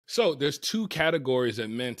So there's two categories that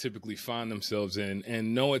men typically find themselves in,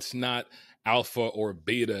 and no, it's not alpha or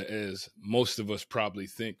beta as most of us probably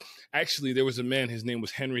think. Actually, there was a man, his name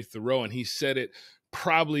was Henry Thoreau, and he said it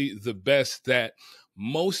probably the best that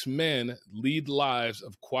most men lead lives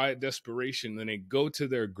of quiet desperation and they go to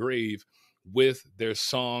their grave with their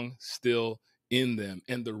song still in them.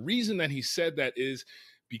 And the reason that he said that is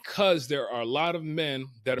because there are a lot of men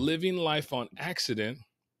that are living life on accident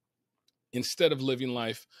instead of living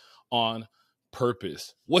life on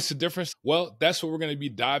purpose. What's the difference? Well, that's what we're going to be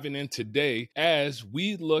diving in today as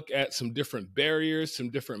we look at some different barriers, some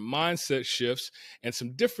different mindset shifts, and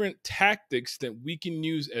some different tactics that we can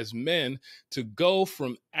use as men to go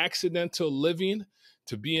from accidental living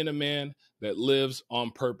to being a man that lives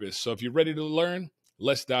on purpose. So if you're ready to learn,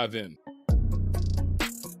 let's dive in.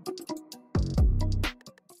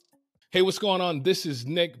 Hey, what's going on? This is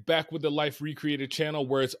Nick back with the Life Recreated channel,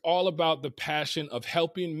 where it's all about the passion of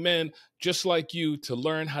helping men just like you to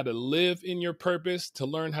learn how to live in your purpose, to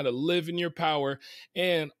learn how to live in your power,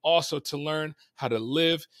 and also to learn how to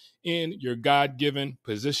live in your God-given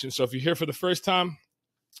position. So if you're here for the first time,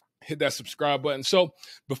 hit that subscribe button. So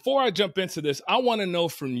before I jump into this, I want to know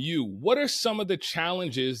from you, what are some of the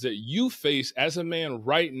challenges that you face as a man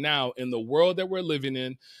right now in the world that we're living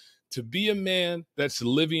in to be a man that's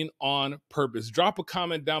living on purpose? Drop a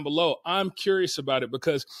comment down below. I'm curious about it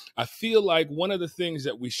because I feel like one of the things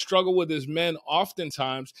that we struggle with as men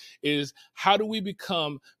oftentimes is how do we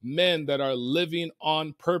become men that are living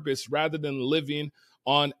on purpose rather than living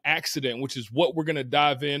on accident, which is what we're going to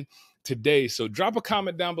dive in today. So drop a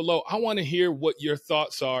comment down below. I want to hear what your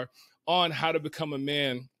thoughts are on how to become a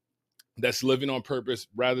man that's living on purpose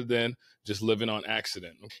rather than just living on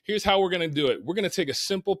accident. Here's how we're going to do it. We're going to take a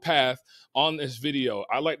simple path on this video.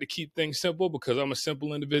 I like to keep things simple because I'm a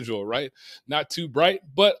simple individual, right? Not too bright,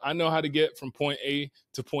 but I know how to get from point A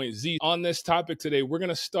to point Z. On this topic today, we're going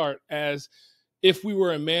to start as if we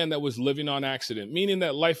were a man that was living on accident, meaning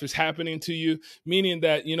that life is happening to you, meaning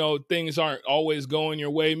that, things aren't always going your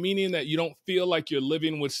way, meaning that you don't feel like you're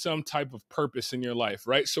living with some type of purpose in your life,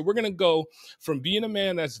 right? So we're going to go from being a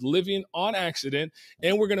man that's living on accident,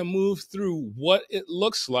 and we're going to move through what it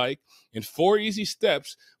looks like in 4 easy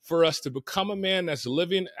steps for us to become a man that's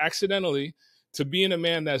living accidentally to being a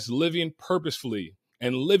man that's living purposefully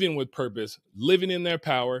and living with purpose, living in their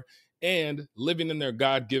power, and living in their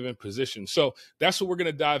God-given position. So that's what we're going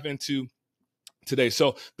to dive into today.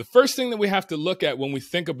 So the first thing that we have to look at when we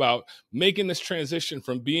think about making this transition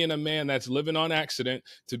from being a man that's living on accident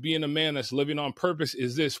to being a man that's living on purpose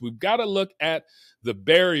is this. We've got to look at the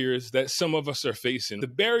barriers that some of us are facing. The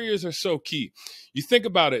barriers are so key. You think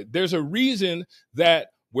about it. There's a reason that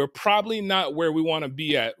we're probably not where we want to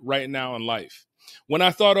be at right now in life. When I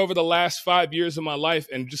thought over the last 5 years of my life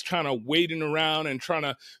and just kind of waiting around and trying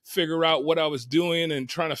to figure out what I was doing and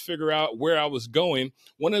trying to figure out where I was going,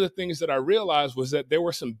 one of the things that I realized was that there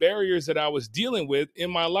were some barriers that I was dealing with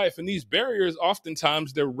in my life. And these barriers,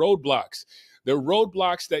 oftentimes, they're roadblocks. They're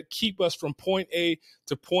roadblocks that keep us from point A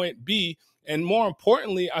to point B. And more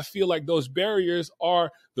importantly, I feel like those barriers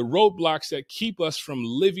are the roadblocks that keep us from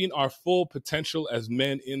living our full potential as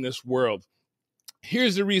men in this world.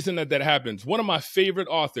 Here's the reason that happens. One of my favorite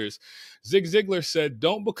authors, Zig Ziglar, said,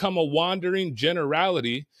 "Don't become a wandering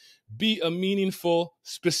generality, be a meaningful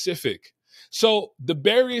specific." So the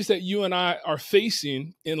barriers that you and I are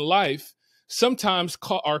facing in life sometimes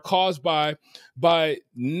are caused by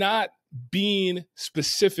not being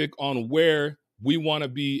specific on where we want to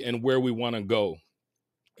be and where we want to go.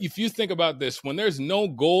 If you think about this, when there's no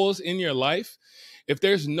goals in your life, if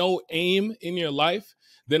there's no aim in your life,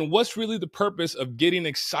 then what's really the purpose of getting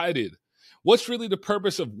excited? What's really the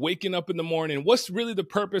purpose of waking up in the morning? What's really the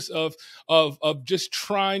purpose of just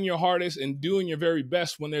trying your hardest and doing your very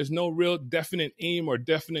best when there's no real definite aim or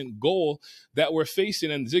definite goal that we're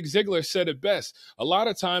facing? And Zig Ziglar said it best. A lot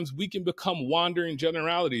of times we can become wandering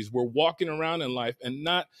generalities. We're walking around in life and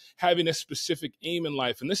not having a specific aim in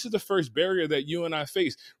life. And this is the first barrier that you and I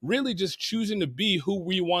face, really just choosing to be who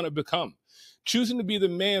we want to become. Choosing to be the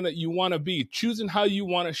man that you want to be, choosing how you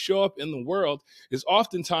want to show up in the world is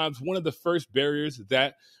oftentimes one of the first barriers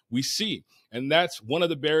that we see. And that's one of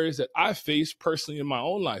the barriers that I faced personally in my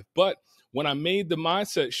own life. But when I made the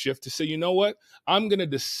mindset shift to say, you know what, I'm going to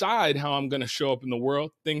decide how I'm going to show up in the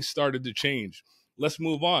world, things started to change. Let's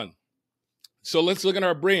move on. So let's look at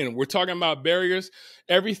our brain. We're talking about barriers.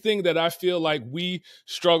 Everything that I feel like we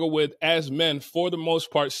struggle with as men, for the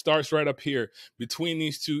most part, starts right up here between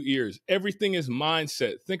these two ears. Everything is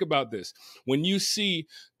mindset. Think about this. When you see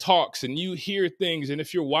talks and you hear things, and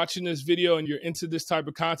if you're watching this video and you're into this type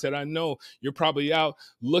of content, I know you're probably out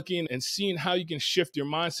looking and seeing how you can shift your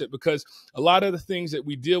mindset, because a lot of the things that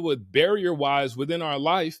we deal with barrier-wise within our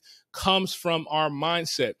life comes from our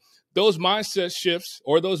mindset. Those mindset shifts,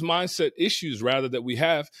 or those mindset issues rather, that we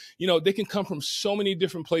have, they can come from so many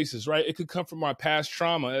different places, right? It could come from our past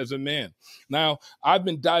trauma as a man. Now, I've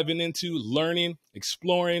been diving into learning,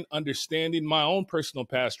 exploring, understanding my own personal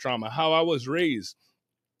past trauma, how I was raised,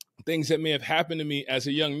 things that may have happened to me as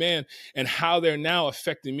a young man, and how they're now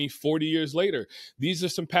affecting me 40 years later. These are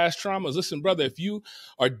some past traumas. Listen, brother, if you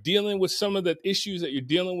are dealing with some of the issues that you're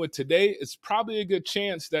dealing with today, it's probably a good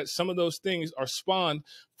chance that some of those things are spawned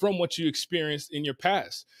from what you experienced in your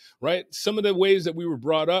past, right? Some of the ways that we were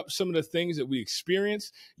brought up, some of the things that we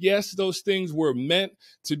experienced, yes, those things were meant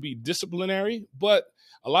to be disciplinary, but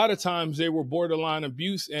a lot of times they were borderline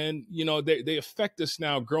abuse, and they affect us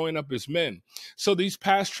now growing up as men. So these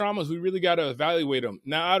past traumas, we really got to evaluate them.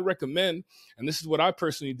 Now, I'd recommend, and this is what I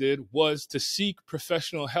personally did, was to seek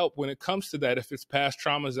professional help when it comes to that. If it's past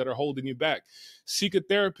traumas that are holding you back, seek a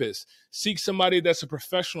therapist, seek somebody that's a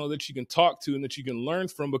professional that you can talk to and that you can learn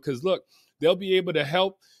from, because look, they'll be able to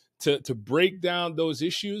help to break down those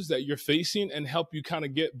issues that you're facing and help you kind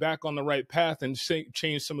of get back on the right path and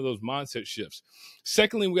change some of those mindset shifts.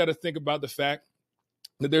 Secondly, we got to think about the fact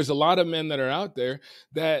that there's a lot of men that are out there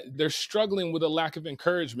that they're struggling with a lack of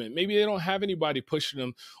encouragement. Maybe they don't have anybody pushing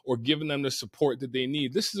them or giving them the support that they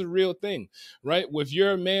need. This is a real thing, right? If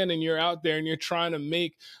you're a man and you're out there and you're trying to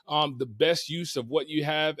make the best use of what you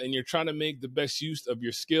have, and you're trying to make the best use of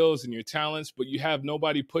your skills and your talents, but you have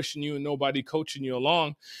nobody pushing you and nobody coaching you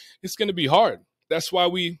along, it's going to be hard. That's why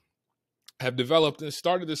we have developed and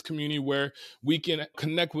started this community where we can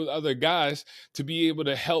connect with other guys to be able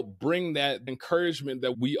to help bring that encouragement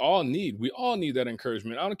that we all need. We all need that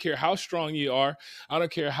encouragement. I don't care how strong you are. I don't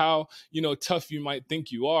care how, tough you might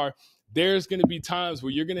think you are. There's going to be times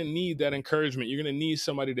where you're going to need that encouragement. You're going to need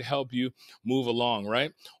somebody to help you move along,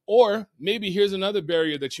 right? Or maybe here's another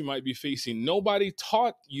barrier that you might be facing. Nobody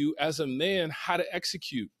taught you as a man how to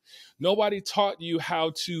execute. Nobody taught you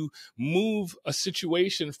how to move a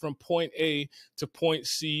situation from point A to point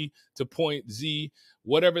C to point Z,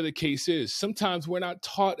 whatever the case is. Sometimes we're not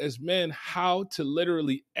taught as men how to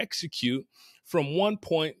literally execute from one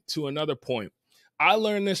point to another point. I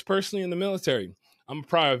learned this personally in the military. I'm a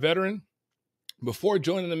prior veteran. Before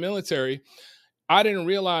joining the military, I didn't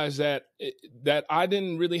realize that I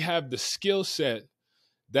didn't really have the skill set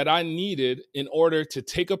that I needed in order to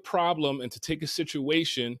take a problem and to take a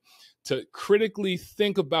situation, to critically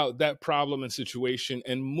think about that problem and situation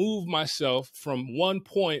and move myself from one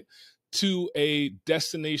point to a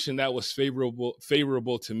destination that was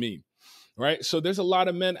favorable to me, right? So there's a lot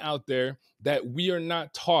of men out there that we are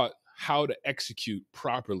not taught how to execute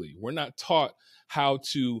properly. We're not taught how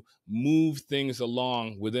to move things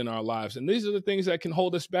along within our lives. And these are the things that can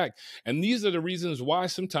hold us back. And these are the reasons why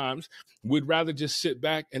sometimes we'd rather just sit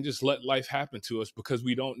back and just let life happen to us, because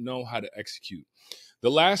we don't know how to execute.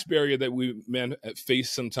 The last barrier that we men face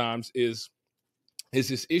sometimes is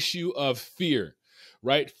this issue of fear.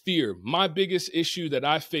 Right? Fear. My biggest issue that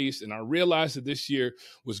I faced, and I realized that this year,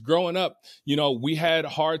 was growing up. We had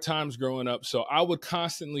hard times growing up. So I would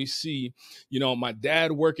constantly see, my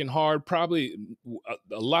dad working hard. Probably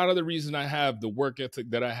a lot of the reason I have the work ethic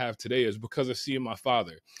that I have today is because of seeing my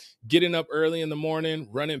father getting up early in the morning,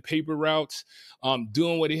 running paper routes,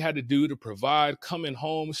 doing what he had to do to provide, coming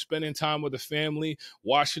home, spending time with the family,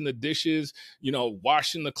 washing the dishes,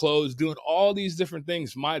 washing the clothes, doing all these different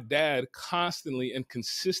things. My dad constantly and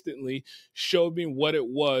consistently showed me what it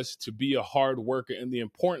was to be a hard worker and the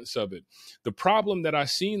importance of it. The problem that I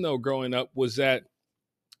seen, though, growing up was that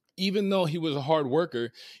even though he was a hard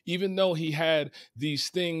worker, even though he had these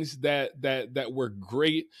things that were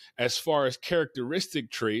great as far as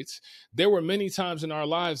characteristic traits, there were many times in our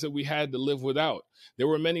lives that we had to live without. There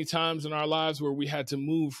were many times in our lives where we had to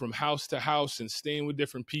move from house to house and staying with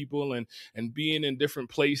different people and being in different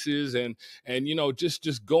places and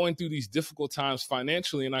just going through these difficult times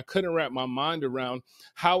financially. And I couldn't wrap my mind around,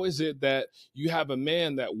 how is it that you have a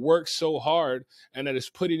man that works so hard and that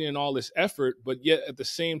is putting in all this effort, but yet at the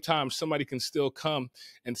same time, somebody can still come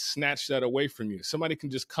and snatch that away from you. Somebody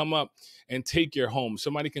can just come up and take your home.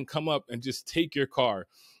 Somebody can come up and just take your car.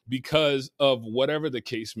 because of whatever the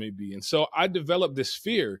case may be. And so I developed this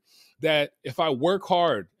fear that if I work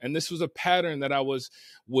hard, and this was a pattern that I was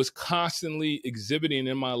constantly exhibiting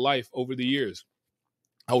in my life over the years.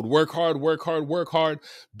 I would work hard, work hard, work hard,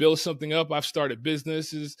 build something up. I've started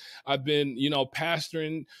businesses. I've been,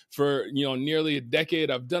 pastoring for, nearly a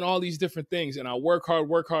decade. I've done all these different things, and I work hard,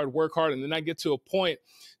 work hard, work hard. And then I get to a point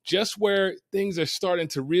just where things are starting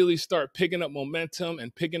to really start picking up momentum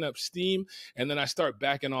and picking up steam. And then I start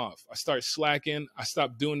backing off. I start slacking. I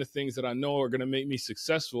stop doing the things that I know are going to make me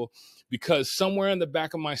successful, because somewhere in the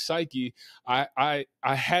back of my psyche, I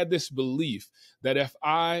had this belief that if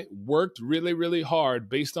I worked really, really hard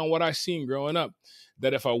based on what I seen growing up,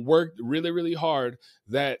 that if I worked really, really hard,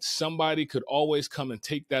 that somebody could always come and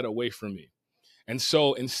take that away from me. And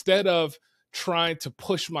so instead of trying to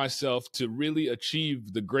push myself to really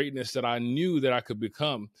achieve the greatness that I knew that I could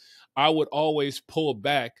become, I would always pull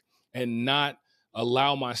back and not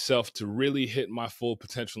allow myself to really hit my full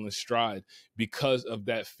potential in stride because of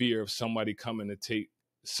that fear of somebody coming to take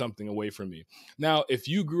something away from me. Now, if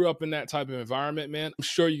you grew up in that type of environment, man, I'm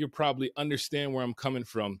sure you could probably understand where I'm coming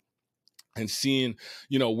from and seeing,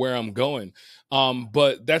 where I'm going.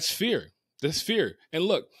 But that's fear. That's fear. And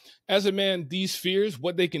look, as a man, these fears,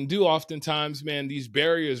 what they can do oftentimes, man, these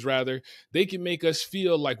barriers rather, they can make us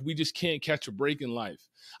feel like we just can't catch a break in life.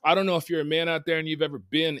 I don't know if you're a man out there and you've ever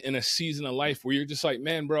been in a season of life where you're just like,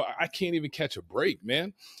 man, bro, I can't even catch a break,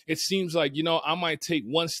 man. It seems like, I might take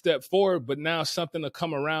one step forward, but now something will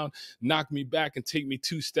come around, knock me back and take me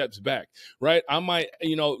 2 steps back, right? I might,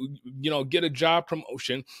 get a job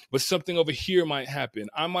promotion, but something over here might happen.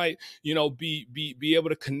 I might, be able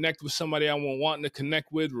to connect with somebody I want wanting to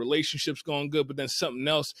connect with, relationships going good, but then something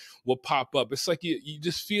else will pop up. It's like you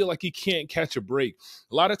just feel like you can't catch a break.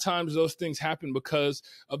 A lot of times those things happen because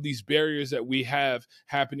of these barriers that we have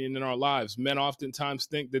happening in our lives. Men oftentimes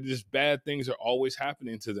think that just bad things are always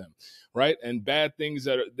happening to them, right? And bad things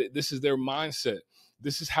this is their mindset.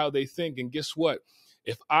 This is how they think. And guess what?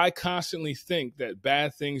 If I constantly think that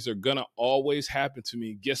bad things are going to always happen to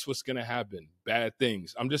me, guess what's going to happen? Bad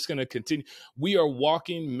things. I'm just going to continue. We are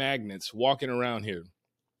walking magnets walking around here.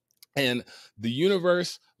 And the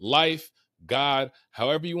universe, life, God,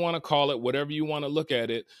 however you want to call it, whatever you want to look at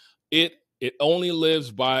it, it only lives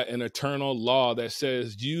by an eternal law that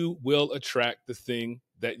says you will attract the thing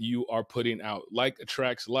that you are putting out. Like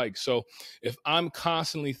attracts like. So if I'm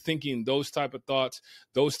constantly thinking those type of thoughts,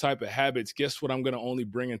 those type of habits, guess what I'm going to only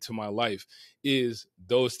bring into my life is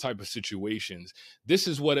those type of situations. This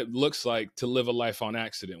is what it looks like to live a life on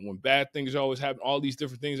accident. When bad things always happen, all these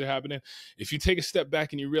different things are happening. If you take a step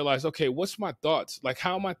back and you realize, okay, what's my thoughts? Like,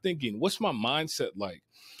 how am I thinking? What's my mindset like?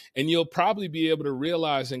 And you'll probably be able to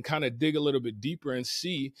realize and kind of dig a little bit deeper and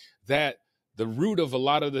see that the root of a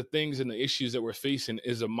lot of the things and the issues that we're facing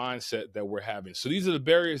is a mindset that we're having. So these are the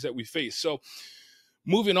barriers that we face. So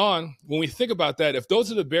moving on, when we think about that, if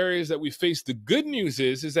those are the barriers that we face, the good news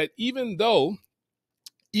is that even though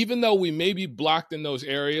we may be blocked in those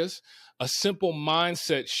areas, a simple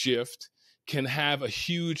mindset shift can have a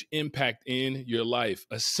huge impact in your life.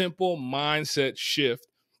 A simple mindset shift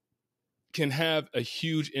can have a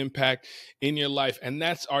huge impact in your life. And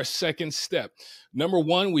that's our second step. Number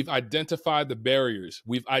one, we've identified the barriers.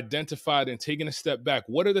 We've identified and taken a step back.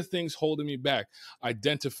 What are the things holding me back?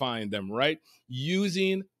 Identifying them, right?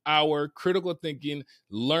 Using our critical thinking,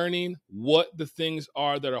 learning what the things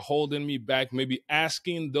are that are holding me back, maybe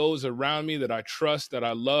asking those around me that I trust, that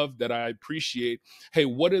I love, that I appreciate, hey,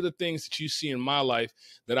 what are the things that you see in my life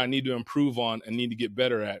that I need to improve on and need to get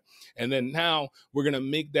better at? And then now we're going to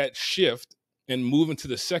make that shift and move into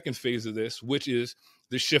the second phase of this, which is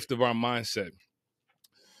the shift of our mindset.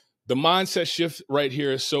 The mindset shift right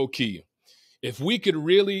here is so key. If we could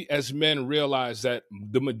really, as men, realize that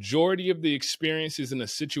the majority of the experiences and the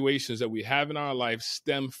situations that we have in our life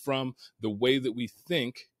stem from the way that we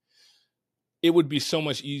think, it would be so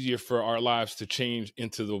much easier for our lives to change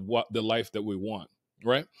into the life that we want,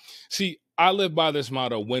 right? See, I live by this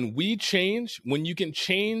motto. When we change, when you can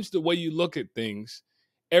change the way you look at things,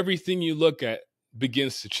 everything you look at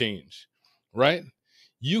begins to change, right?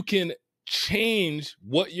 You can change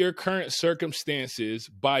what your current circumstance is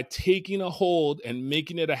by taking a hold and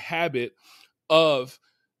making it a habit of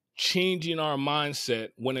changing our mindset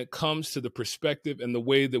when it comes to the perspective and the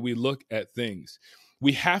way that we look at things.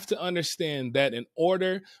 We have to understand that in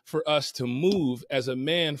order for us to move as a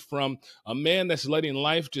man from a man that's letting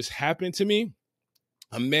life just happen to me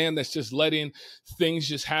a man that's just letting things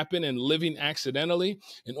just happen and living accidentally.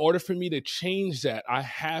 In order for me to change that, I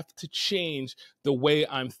have to change the way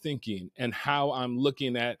I'm thinking and how I'm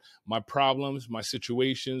looking at my problems, my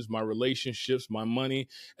situations, my relationships, my money,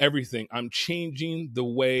 everything. I'm changing the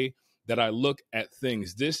way that I look at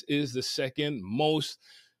things. This is the second most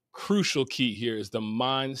crucial key here, is the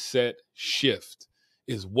mindset shift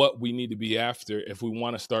is what we need to be after if we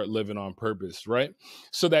want to start living on purpose, right?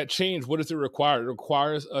 So that change, what does it require? It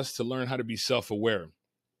requires us to learn how to be self-aware,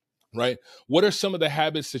 right? What are some of the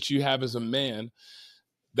habits that you have as a man,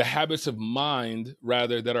 the habits of mind,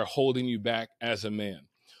 rather, that are holding you back as a man?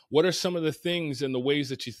 What are some of the things and the ways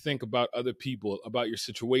that you think about other people, about your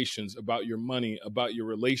situations, about your money, about your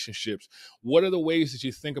relationships? What are the ways that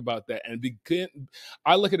you think about that? And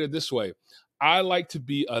I look at it this way. I like to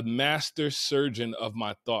be a master surgeon of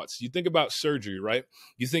my thoughts. You think about surgery, right?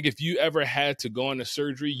 You think if you ever had to go into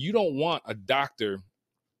surgery, you don't want a doctor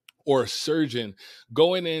or a surgeon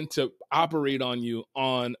going in to operate on you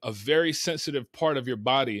on a very sensitive part of your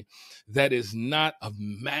body that is not a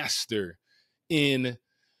master in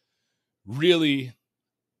really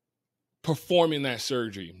performing that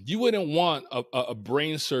surgery. You wouldn't want a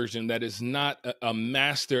brain surgeon that is not a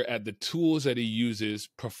master at the tools that he uses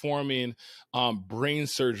performing brain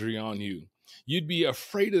surgery on you. You'd be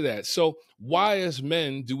afraid of that. So why, as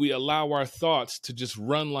men, do we allow our thoughts to just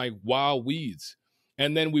run like wild weeds?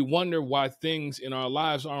 And then we wonder why things in our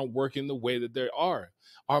lives aren't working the way that they are.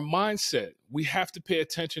 Our mindset, we have to pay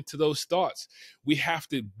attention to those thoughts. We have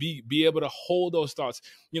to be able to hold those thoughts.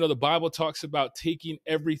 You know, the Bible talks about taking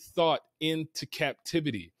every thought into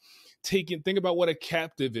captivity. Think about what a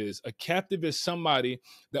captive is. A captive is somebody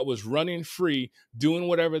that was running free, doing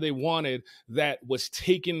whatever they wanted, that was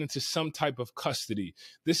taken into some type of custody.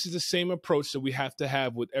 This is the same approach that we have to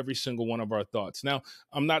have with every single one of our thoughts. Now,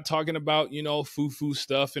 I'm not talking about, foo-foo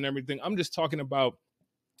stuff and everything. I'm just talking about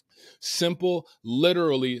simple,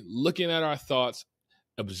 literally looking at our thoughts,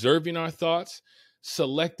 observing our thoughts,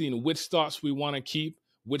 selecting which thoughts we want to keep,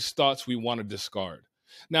 which thoughts we want to discard.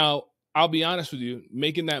 Now, I'll be honest with you,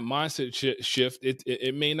 making that mindset shift,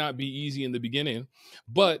 it may not be easy in the beginning,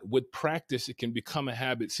 but with practice, it can become a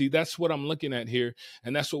habit. See, that's what I'm looking at here.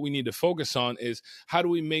 And that's what we need to focus on, is how do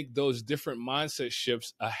we make those different mindset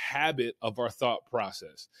shifts a habit of our thought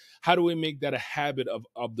process? How do we make that a habit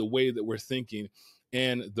of the way that we're thinking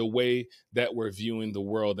and the way that we're viewing the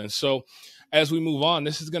world? And so as we move on,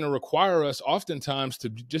 this is going to require us oftentimes to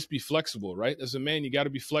just be flexible, right? As a man, you got to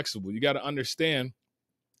be flexible. You got to understand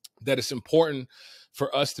that it's important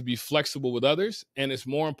for us to be flexible with others, and it's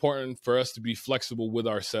more important for us to be flexible with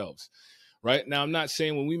ourselves. Right now, I'm not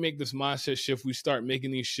saying when we make this mindset shift, we start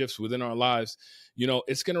making these shifts within our lives,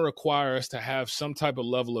 it's going to require us to have some type of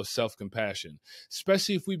level of self-compassion,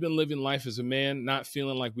 especially if we've been living life as a man, not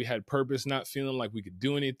feeling like we had purpose, not feeling like we could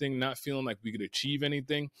do anything, not feeling like we could achieve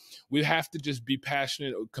anything. We have to just be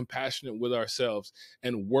compassionate with ourselves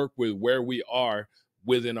and work with where we are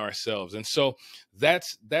within ourselves. And so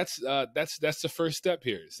that's the first step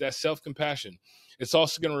here. It's that self-compassion. It's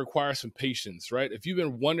also going to require some patience, right? If you've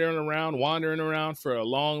been wandering around for a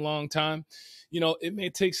long, long time, it may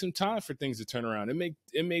take some time for things to turn around.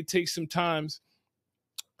 It may take some time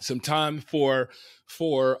for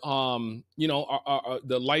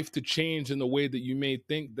the life to change in the way that you may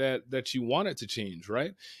think that you want it to change,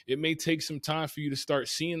 right? It may take some time for you to start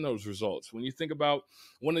seeing those results. When you think about,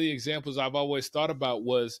 one of the examples I've always thought about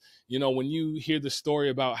was, when you hear the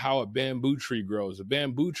story about how a bamboo tree grows. A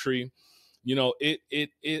bamboo tree,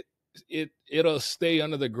 it'll stay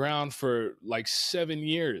under the ground for like 7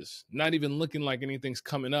 years, not even looking like anything's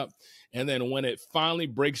coming up. And then when it finally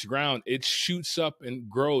breaks ground, it shoots up and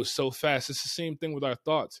grows so fast. It's the same thing with our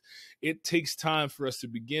thoughts. It takes time for us to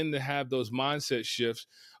begin to have those mindset shifts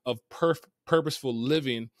of purposeful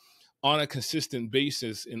living on a consistent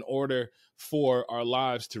basis in order for our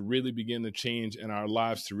lives to really begin to change and our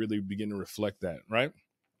lives to really begin to reflect that, right?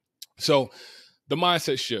 So the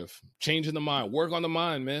mindset shift, changing the mind, work on the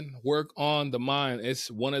mind, man. Work on the mind.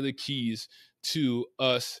 It's one of the keys to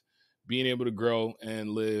us being able to grow and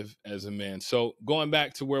live as a man. So going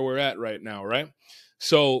back to where we're at right now, right?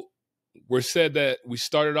 So we're said that we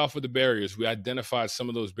started off with the barriers. We identified some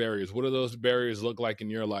of those barriers. What do those barriers look like in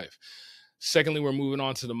your life? Secondly, we're moving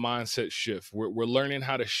on to the mindset shift. We're learning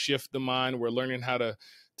how to shift the mind. We're learning how to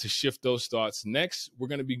shift those thoughts. Next, we're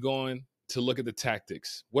going to be going to look at the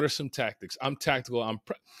tactics. What are some tactics? I'm tactical. I'm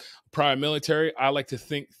prior military. I like to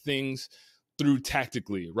think things through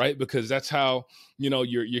tactically, right? Because that's how,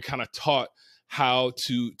 you're kind of taught how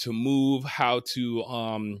to move, how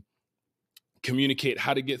to communicate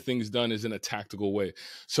how to get things done is in a tactical way.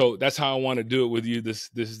 So that's how I want to do it with you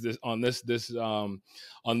on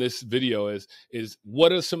this video is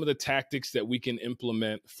what are some of the tactics that we can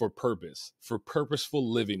implement for purpose, for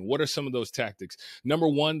purposeful living? What are some of those tactics? Number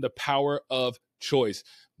one, the power of choice.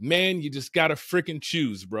 Man, you just gotta freaking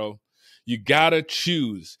choose, bro. You gotta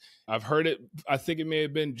choose. I've heard it. I think it may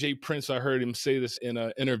have been Jay Prince. I heard him say this in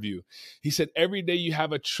an interview. He said, every day you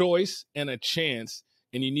have a choice and a chance,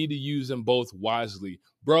 and you need to use them both wisely.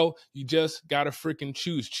 Bro, you just got to freaking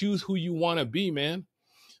choose. Choose who you want to be, man.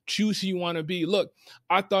 Choose who you want to be. Look,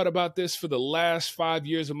 I thought about this for the last 5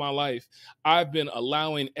 years of my life. I've been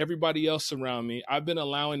allowing everybody else around me. I've been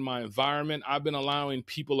allowing my environment. I've been allowing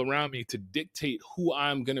people around me to dictate who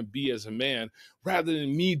I'm going to be as a man rather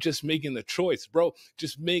than me just making the choice. Bro,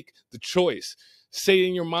 just make the choice. Say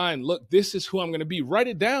in your mind, look, this is who I'm going to be. Write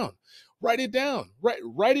it down. Write it down.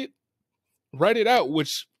 Write it out,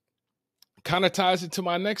 which kind of ties it to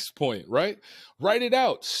my next point, right? Write it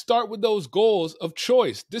out. Start with those goals of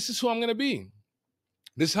choice. This is who I'm going to be.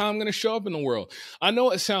 This is how I'm going to show up in the world. I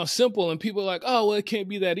know it sounds simple and people are like, oh, well, it can't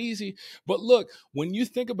be that easy. But look, when you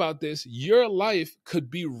think about this, your life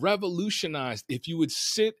could be revolutionized if you would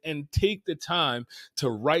sit and take the time to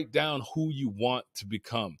write down who you want to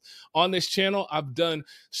become. On this channel, I've done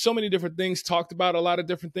so many different things, talked about a lot of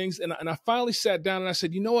different things. And I finally sat down and I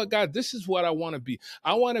said, you know what, God, this is what I want to be.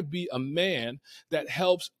 I want to be a man that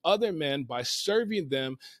helps other men by serving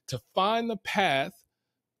them to find the path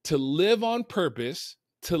to live on purpose,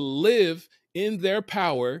 to live in their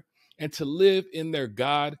power, and to live in their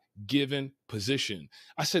God-given position.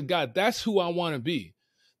 I said, God, that's who I want to be.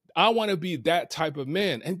 I want to be that type of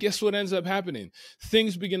man. And guess what ends up happening?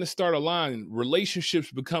 Things begin to start aligning.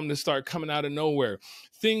 Relationships start coming out of nowhere.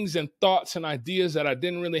 Things and thoughts and ideas that I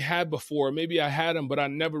didn't really have before. Maybe I had them, but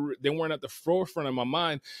they weren't at the forefront of my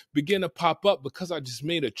mind, begin to pop up because I just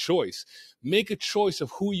made a choice. Make a choice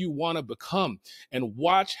of who you want to become and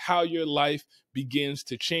watch how your life begins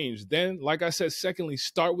to change. Then, like I said, secondly,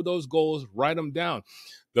 start with those goals, write them down.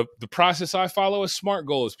 The process I follow is SMART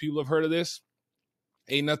goals. People have heard of this.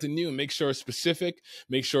 Ain't nothing new. Make sure it's specific,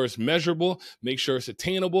 make sure it's measurable, make sure it's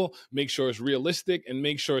attainable, make sure it's realistic, and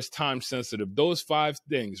make sure it's time sensitive. Those 5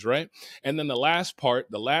 things, right? And then the last part,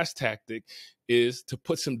 the last tactic is to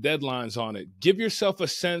put some deadlines on it. Give yourself a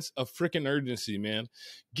sense of freaking urgency, man.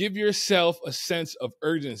 Give yourself a sense of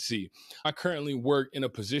urgency. I currently work in a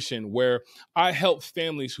position where I help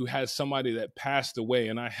families who had somebody that passed away,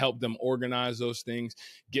 and I help them organize those things,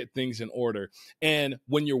 get things in order. And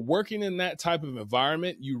when you're working in that type of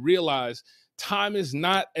environment, you realize time is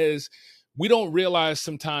not as, we don't realize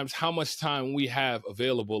sometimes how much time we have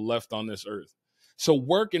available left on this earth. So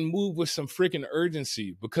work and move with some freaking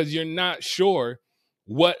urgency because you're not sure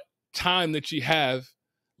what time that you have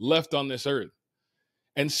left on this earth.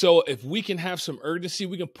 And so if we can have some urgency,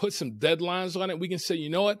 we can put some deadlines on it. We can say,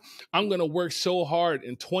 you know what? I'm going to work so hard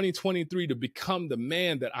in 2023 to become the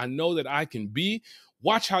man that I know that I can be.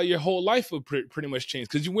 Watch how your whole life will pretty much change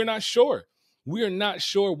because we're not sure. We are not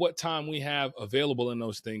sure what time we have available in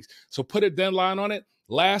those things. So put a deadline on it.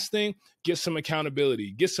 Last thing, get some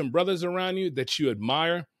accountability. Get some brothers around you that you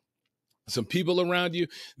admire, some people around you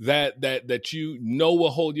that you know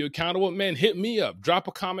will hold you accountable. Man, hit me up. Drop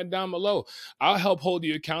a comment down below. I'll help hold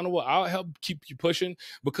you accountable. I'll help keep you pushing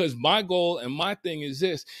because my goal and my thing is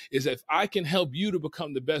this, is if I can help you to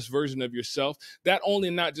become the best version of yourself, that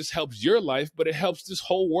only not just helps your life, but it helps this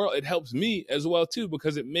whole world. It helps me as well too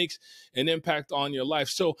because it makes an impact on your life.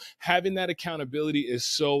 So having that accountability is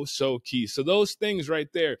so key. So those things right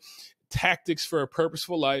there, tactics for a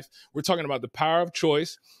purposeful life. We're talking about the power of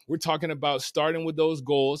choice. We're talking about starting with those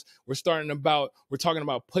goals. We're talking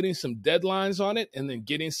about putting some deadlines on it and then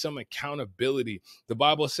getting some accountability. The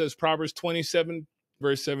Bible says, Proverbs 27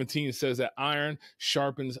 verse 17 says that iron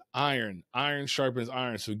sharpens iron. Iron sharpens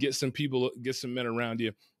iron. So get some people, get some men around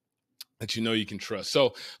you that you know you can trust.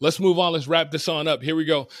 So let's move on. Let's wrap this on up. Here we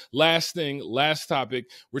go. Last thing, last topic.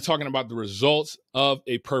 We're talking about the results of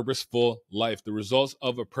a purposeful life, the results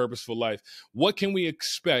of a purposeful life. What can we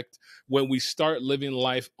expect when we start living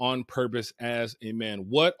life on purpose as a man?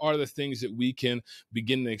 What are the things that we can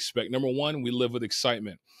begin to expect? Number one, we live with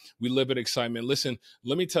excitement. We live with excitement. Listen,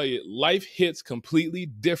 let me tell you, life hits completely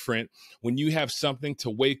different when you have something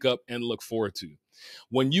to wake up and look forward to.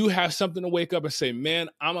 When you have something to wake up and say, man,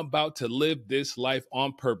 I'm about to live this life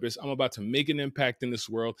on purpose. I'm about to make an impact in this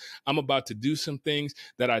world. I'm about to do some things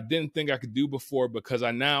that I didn't think I could do before because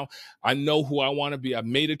I know who I want to be. I've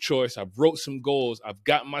made a choice. I've wrote some goals. I've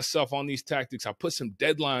gotten myself on these tactics. I put some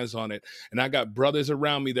deadlines on it. And I got brothers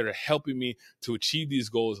around me that are helping me to achieve these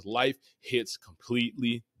goals. Life hits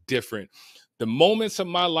completely different. The moments of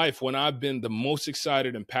my life when I've been the most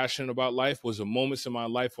excited and passionate about life was the moments in my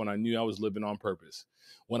life when I knew I was living on purpose,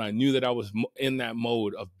 when I knew that I was in that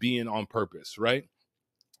mode of being on purpose, right?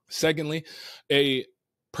 Secondly, a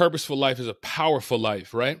purposeful life is a powerful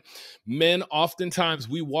life, right? Men, oftentimes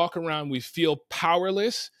we walk around, we feel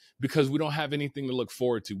powerless because we don't have anything to look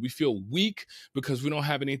forward to. We feel weak because we don't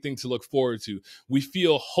have anything to look forward to. We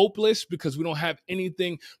feel hopeless because we don't have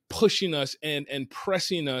anything pushing us and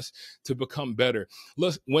pressing us to become better.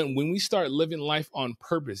 Look, when we start living life on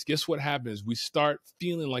purpose, guess what happens? We start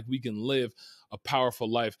feeling like we can live a powerful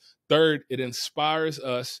life. Third, it inspires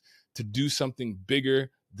us to do something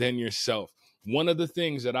bigger than yourself. One of the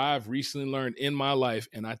things that I've recently learned in my life,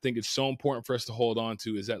 and I think it's so important for us to hold on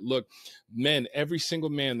to, is that, look, men, every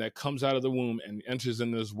single man that comes out of the womb and enters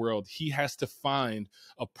into this world, he has to find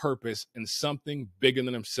a purpose and something bigger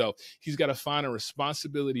than himself. He's got to find a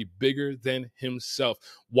responsibility bigger than himself.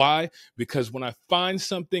 Why? Because when I find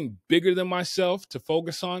something bigger than myself to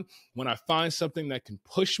focus on, when I find something that can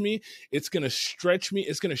push me, it's going to stretch me.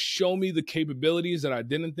 It's going to show me the capabilities that I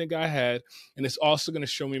didn't think I had. And it's also going to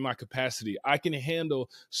show me my capacity. I can handle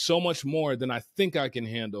so much more than I think I can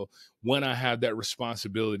handle when I have that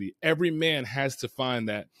responsibility. Every man has to find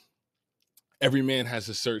that. Every man has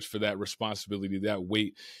to search for that responsibility, that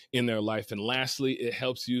weight in their life. And lastly, it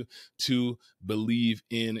helps you to believe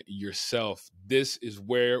in yourself. This is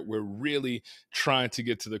where we're really trying to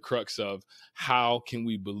get to the crux of how can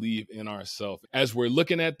we believe in ourselves. As we're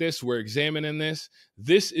looking at this, we're examining this.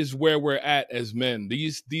 This is where we're at as men.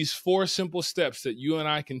 These 4 simple steps that you and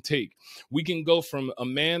I can take. We can go from a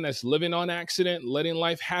man that's living on accident, letting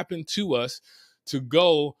life happen to us, to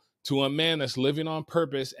go to a man that's living on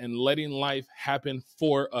purpose and letting life happen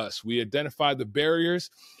for us. We identify the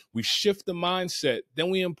barriers, we shift the mindset,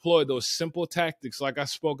 then we employ those simple tactics like I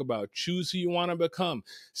spoke about. Choose who you want to become,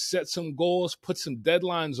 set some goals, put some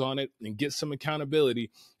deadlines on it, and get some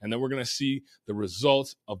accountability. And then we're going to see the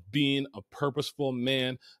results of being a purposeful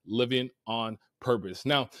man living on purpose.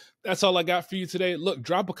 Now, that's all I got for you today. Look,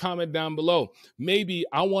 drop a comment down below. Maybe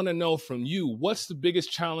I want to know from you, what's the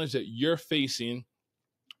biggest challenge that you're facing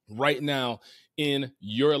right now in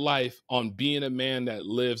your life on being a man that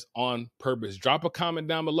lives on purpose? Drop a comment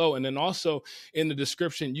down below. And then also in the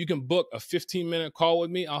description, you can book a 15-minute call with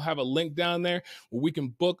me. I'll have a link down there where we can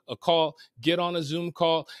book a call, get on a Zoom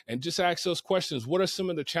call, and just ask those questions. What are some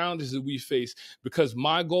of the challenges that we face? Because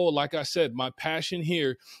my goal, like I said, my passion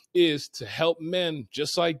here is to help men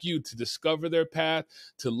just like you to discover their path,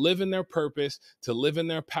 to live in their purpose, to live in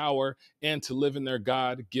their power, and to live in their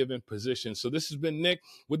God-given position. So this has been Nick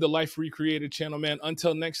with the Life Recreated channel, man.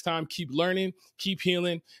 Until next time, keep learning, keep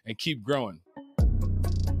healing, and keep growing.